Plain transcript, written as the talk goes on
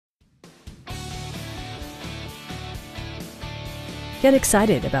Get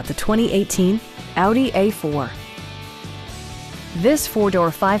excited about the 2018 Audi A4. This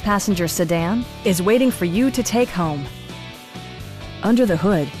four-door, five-passenger sedan is waiting for you to take home. Under the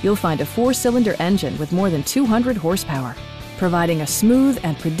hood, you'll find a four-cylinder engine with more than 200 horsepower, providing a smooth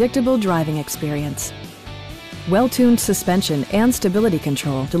and predictable driving experience. Well-tuned suspension and stability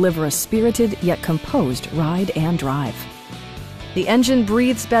control deliver a spirited yet composed ride and drive. The engine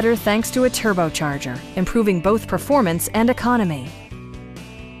breathes better thanks to a turbocharger, improving both performance and economy.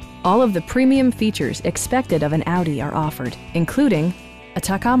 All of the premium features expected of an Audi are offered, including a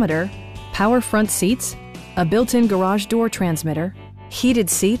tachometer, power front seats, a built-in garage door transmitter, heated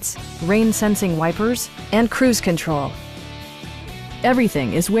seats, rain-sensing wipers, and cruise control.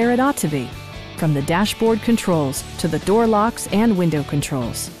 Everything is where it ought to be, from the dashboard controls to the door locks and window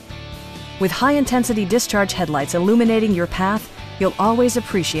controls. With high-intensity discharge headlights illuminating your path, you'll always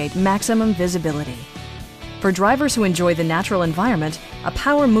appreciate maximum visibility. For drivers who enjoy the natural environment, a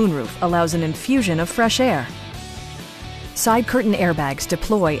power moonroof allows an infusion of fresh air. Side curtain airbags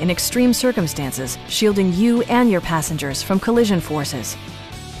deploy in extreme circumstances, shielding you and your passengers from collision forces.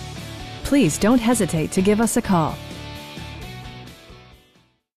 Please don't hesitate to give us a call.